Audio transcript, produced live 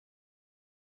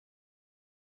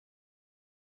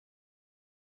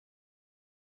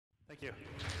Thank you.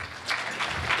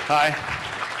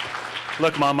 Hi.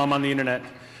 Look, Mom, I'm on the internet.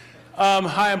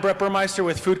 Hi, I'm Brett Burmeister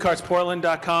with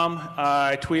FoodCartsPortland.com.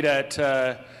 I tweet at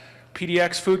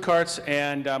PDX FoodCarts,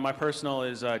 and my personal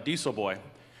is Diesel Boy.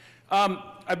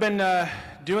 I've been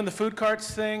doing the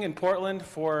FoodCarts thing in Portland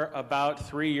for about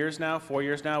 4 years now.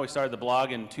 We started the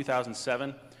blog in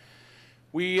 2007.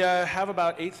 We have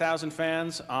about 8,000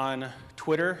 fans on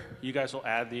Twitter. You guys will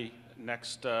add the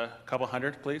next couple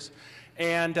hundred, please.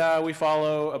 And we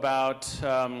follow about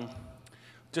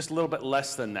just a little bit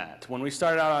less than that. When we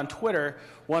started out on Twitter,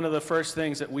 one of the first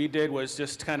things that we did was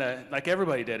just kind of, like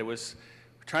everybody did, it was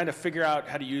trying to figure out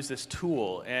how to use this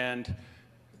tool. And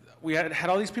we had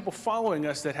all these people following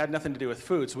us that had nothing to do with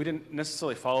food, so we didn't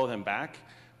necessarily follow them back.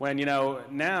 When, you know,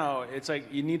 now it's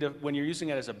like you need to, when you're using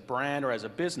it as a brand or as a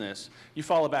business, you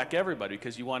follow back everybody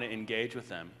because you want to engage with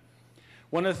them.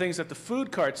 One of the things that the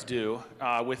FoodCarts do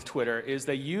with Twitter is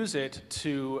they use it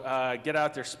to get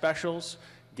out their specials,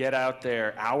 get out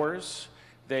their hours.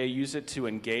 They use it to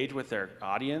engage with their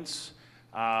audience,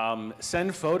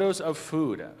 send photos of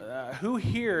food. Who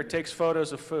here takes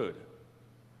photos of food?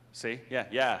 See?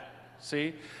 Yeah.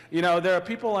 See? You know, there are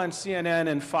people on CNN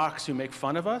and Fox who make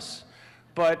fun of us,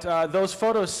 but those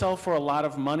photos sell for a lot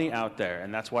of money out there,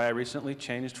 and that's why I recently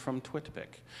changed from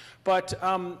TwitPic. But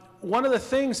one of the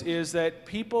things is that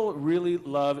people really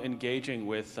love engaging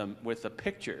with the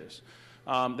pictures.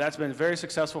 That's been very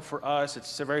successful for us.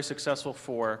 It's very successful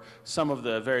for some of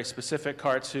the very specific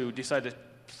carts who decide to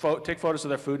take photos of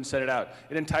their food and set it out.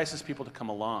 It entices people to come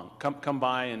along, come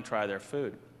by and try their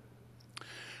food.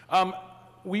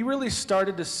 We really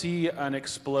started to see an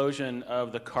explosion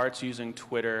of the carts using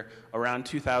Twitter around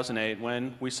 2008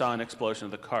 when we saw an explosion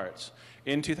of the carts.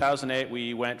 In 2008,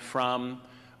 we went from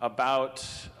about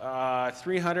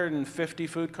 350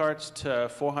 food carts to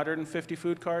 450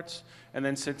 food carts, and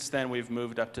then since then we've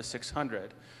moved up to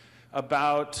 600.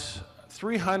 About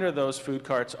 300 of those food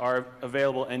carts are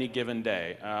available any given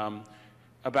day.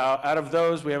 Out of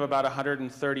those, we have about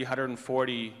 130,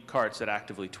 140 carts that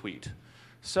actively tweet.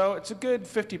 So it's a good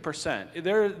 50%.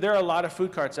 There are a lot of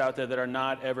food carts out there that are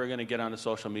not ever going to get onto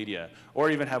social media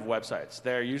or even have websites.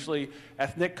 They're usually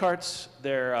ethnic carts.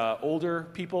 They're older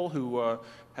people who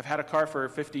have had a cart for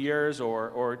 50 years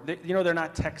or they're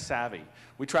not tech savvy.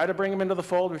 We try to bring them into the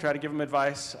fold. We try to give them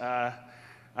advice.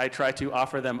 I try to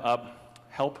offer them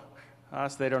help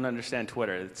so they don't understand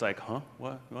Twitter. It's like, huh?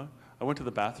 What? I went to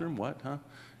the bathroom? What? Huh?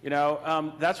 You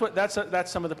know,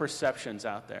 that's some of the perceptions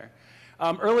out there.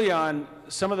 Early on,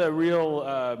 some of the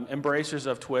real embracers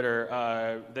of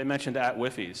Twitter, they mentioned at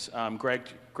Whiffy's.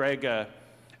 Greg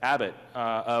Abbott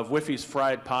of Whiffy's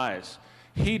Fried Pies,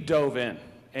 he dove in.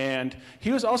 And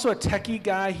he was also a techie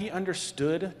guy. He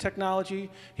understood technology.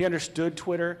 He understood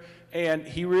Twitter. And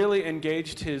he really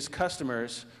engaged his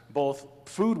customers, both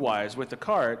food-wise with the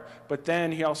cart, but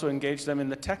then he also engaged them in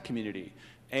the tech community.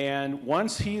 And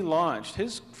once he launched,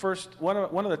 his first, one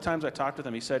of the times I talked with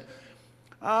him, he said,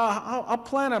 I'll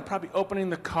plan on probably opening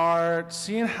the cart,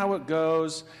 seeing how it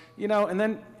goes, and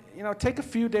then, take a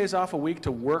few days off a week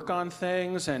to work on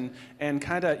things and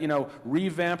kind of,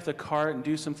 revamp the cart and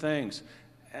do some things.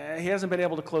 He hasn't been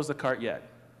able to close the cart yet,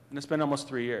 and it's been almost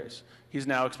 3 years. He's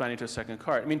now expanding to a second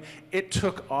cart. I mean, it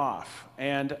took off,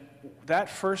 and that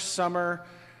first summer,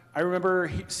 I remember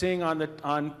seeing on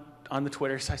the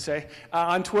Twitters,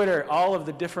 on Twitter, all of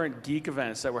the different geek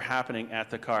events that were happening at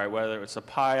the cart, whether it's a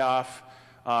pie off.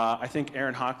 I think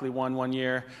Aaron Hockley won one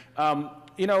year.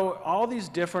 All these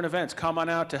different events. Come on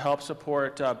out to help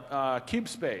support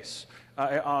CubeSpace.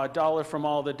 $1 from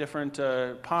all the different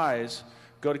pies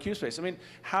go to CubeSpace. I mean,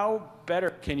 how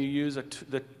better can you use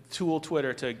the tool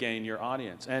Twitter to gain your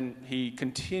audience? And he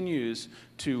continues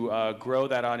to grow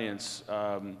that audience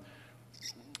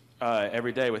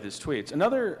every day with his tweets.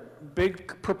 Another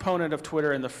big proponent of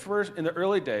Twitter in the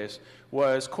early days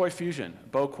was Koi Fusion.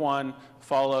 Bo Kwan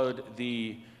followed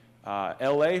the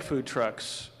LA food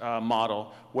trucks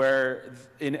model, where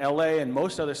in LA and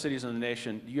most other cities in the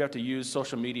nation, you have to use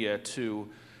social media to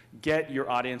get your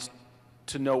audience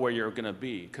to know where you're going to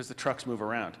be, because the trucks move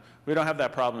around. We don't have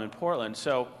that problem in Portland.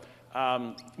 So,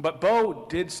 but Bo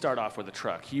did start off with a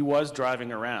truck. He was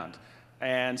driving around.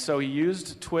 And so he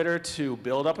used Twitter to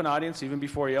build up an audience even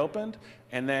before he opened.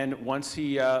 And then once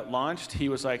he launched, he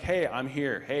was like, hey, I'm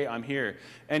here. Hey, I'm here.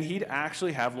 And he'd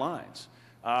actually have lines.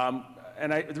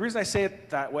 The reason I say it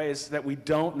that way is that we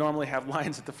don't normally have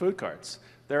lines at the food carts.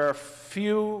 There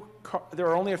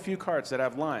are only a few carts that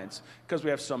have lines because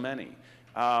we have so many.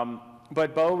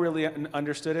 But Bo really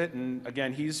understood it. And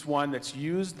again, he's one that's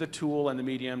used the tool and the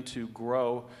medium to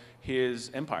grow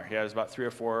his empire. He has about 3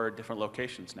 or 4 different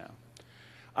locations now.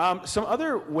 Some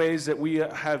other ways that we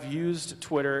have used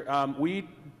Twitter,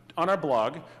 on our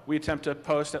blog, we attempt to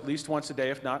post at least once a day,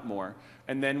 if not more,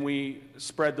 and then we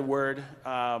spread the word,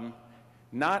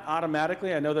 not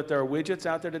automatically. I know that there are widgets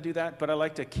out there to do that, but I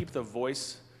like to keep the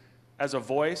voice as a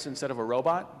voice instead of a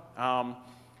robot.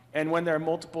 And when there are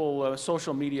multiple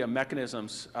social media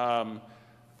mechanisms,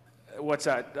 what's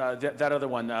that? That other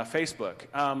one, Facebook.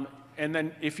 And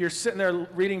then if you're sitting there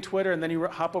reading Twitter and then you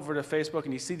hop over to Facebook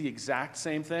and you see the exact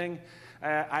same thing,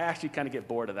 I actually kind of get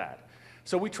bored of that.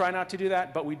 So we try not to do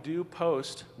that, but we do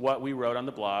post what we wrote on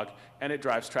the blog, and it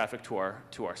drives traffic to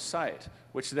our site,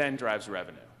 which then drives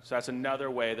revenue. So that's another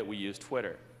way that we use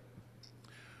Twitter.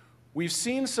 We've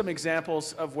seen some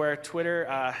examples of where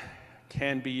Twitter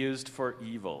can be used for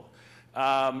evil, in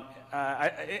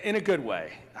a good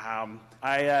way.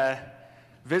 I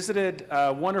visited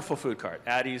a wonderful food cart,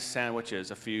 Addie's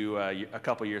Sandwiches, a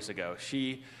couple years ago.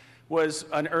 She was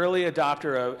an early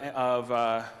adopter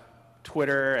of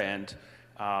Twitter, and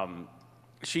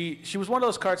she was one of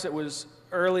those carts that was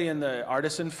early in the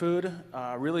artisan food,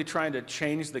 really trying to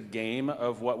change the game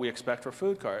of what we expect for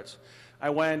food carts. I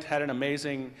went, had an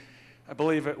amazing, I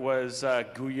believe it was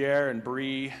Gruyere and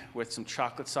Brie with some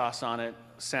chocolate sauce on it,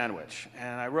 sandwich.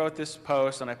 And I wrote this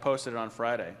post, and I posted it on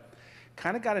Friday.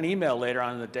 Kind of got an email later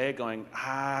on in the day going,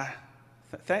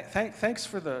 thanks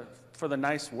for the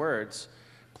nice words.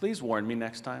 Please warn me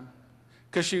next time.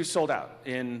 Because she sold out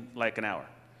in like an hour.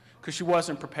 Because she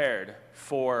wasn't prepared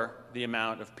for the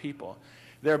amount of people.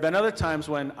 There have been other times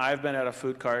when I've been at a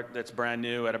food cart that's brand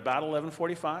new at about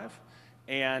 11:45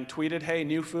 and tweeted, hey,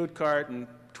 new food cart, and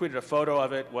tweeted a photo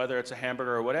of it, whether it's a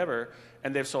hamburger or whatever,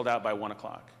 and they've sold out by 1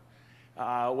 o'clock.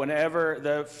 Whenever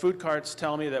the food carts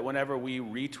tell me that whenever we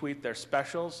retweet their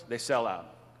specials, they sell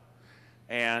out.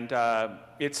 And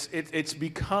it's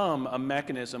become a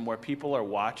mechanism where people are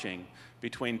watching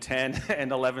between 10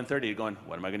 and 11:30 going,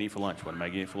 what am I going to eat for lunch? What am I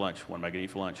going to eat for lunch? What am I going to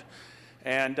eat for lunch?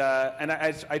 And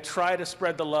I try to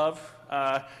spread the love,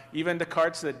 even to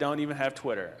carts that don't even have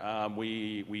Twitter.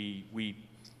 We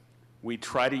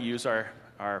try to use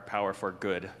our power for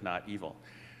good, not evil.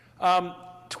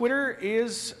 Twitter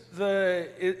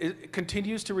it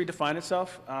continues to redefine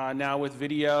itself. Now with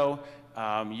video,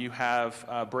 you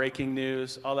have breaking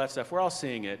news, all that stuff. We're all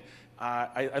seeing it.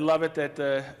 I love it that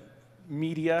the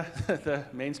media, the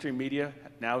mainstream media,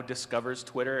 now discovers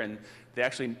Twitter, and they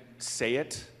actually say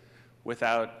it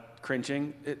without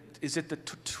cringing. Is it the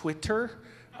Twitter?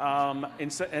 And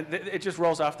it just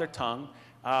rolls off their tongue.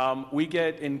 We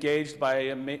get engaged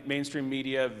by mainstream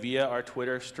media via our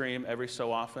Twitter stream every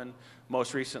so often.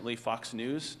 Most recently,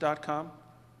 foxnews.com.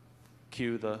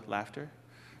 Cue the laughter.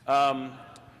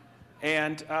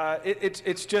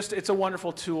 It's a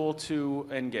wonderful tool to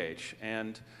engage.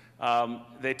 And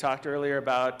they talked earlier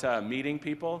about meeting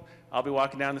people. I'll be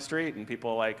walking down the street and people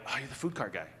are like, oh, you're the food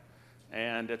cart guy.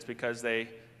 And it's because they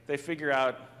figure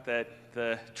out that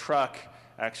the truck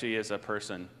actually is a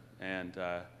person, and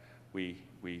we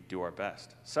do our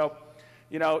best. So,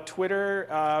 you know, Twitter,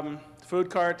 food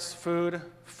carts, food,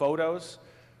 photos,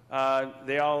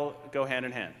 they all go hand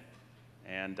in hand.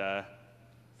 And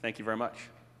thank you very much.